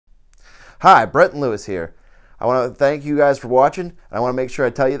Hi, Brenton Lewis here. I want to thank you guys for watching, and I want to make sure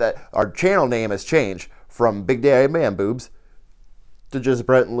I tell you that our channel name has changed from Big Daddy Man Boobs to just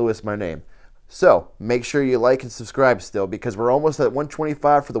Brenton Lewis, my name. So, make sure you like and subscribe still, because we're almost at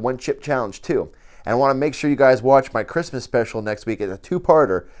 125 for the One Chip Challenge too. And I want to make sure you guys watch my Christmas special next week. It's a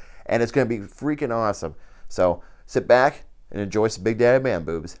two-parter, and it's going to be freaking awesome. So, sit back and enjoy some Big Daddy Man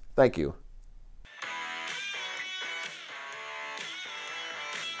Boobs. Thank you.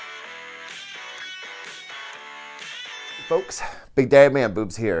 Folks, Big Daddy Man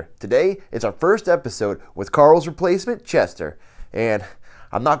Boobs here. Today is our first episode with Karl's replacement, Chester. And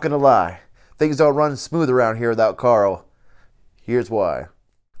I'm not gonna lie, things don't run smooth around here without Karl. Here's why.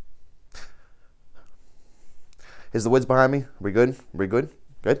 Is the woods behind me? Are we good? Are we good?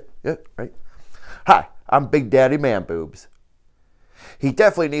 Good? Yeah, right. Hi, I'm Big Daddy Man Boobs. He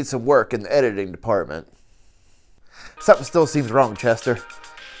definitely needs some work in the editing department. Something still seems wrong, Chester.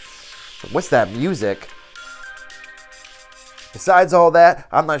 What's that music? Besides all that,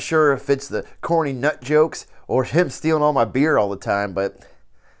 I'm not sure if it's the corny nut jokes or him stealing all my beer all the time, but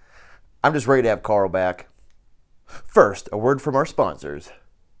I'm just ready to have Karl back. First, a word from our sponsors.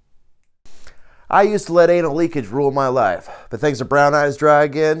 I used to let anal leakage rule my life, but thanks to Brown Eyes Dry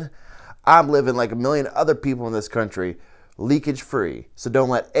Again, I'm living like a million other people in this country, leakage free. So don't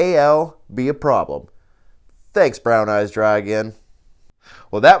let AL be a problem. Thanks, Brown Eyes Dry Again.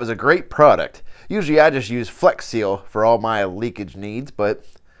 Well, that was a great product. Usually I just use Flex Seal for all my leakage needs, but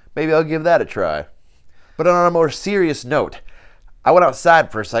maybe I'll give that a try. But on a more serious note, I went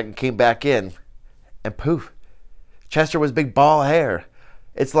outside for a second, came back in, and poof, Chester was big ball hair.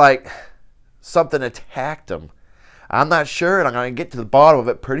 It's like something attacked him. I'm not sure, and I'm going to get to the bottom of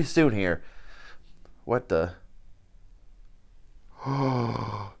it pretty soon here. What the?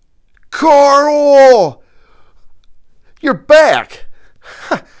 Karl! You're back!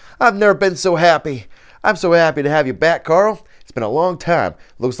 I've never been so happy. I'm so happy to have you back, Karl. It's been a long time.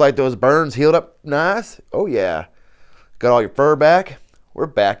 Looks like those burns healed up nice. Oh, yeah. Got all your fur back? We're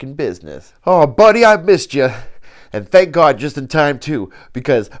back in business. Oh, buddy, I missed you. And thank God just in time, too,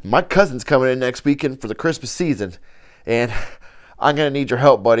 because my cousin's coming in next weekend for the Christmas season. And I'm going to need your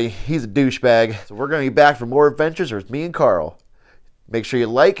help, buddy. He's a douchebag. So we're going to be back for more adventures with me and Karl. Make sure you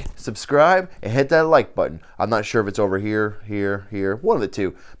like, subscribe, and hit that like button. I'm not sure if it's over here, here, one of the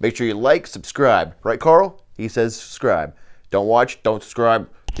two. Make sure you like, subscribe. Right, Karl? He says subscribe. Don't watch, don't subscribe.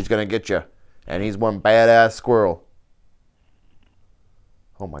 He's going to get you. And he's one badass squirrel.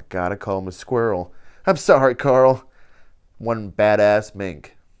 Oh my God, I call him a squirrel. I'm sorry, Karl. One badass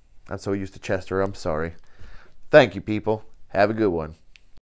mink. I'm so used to Chester, I'm sorry. Thank you, people. Have a good one.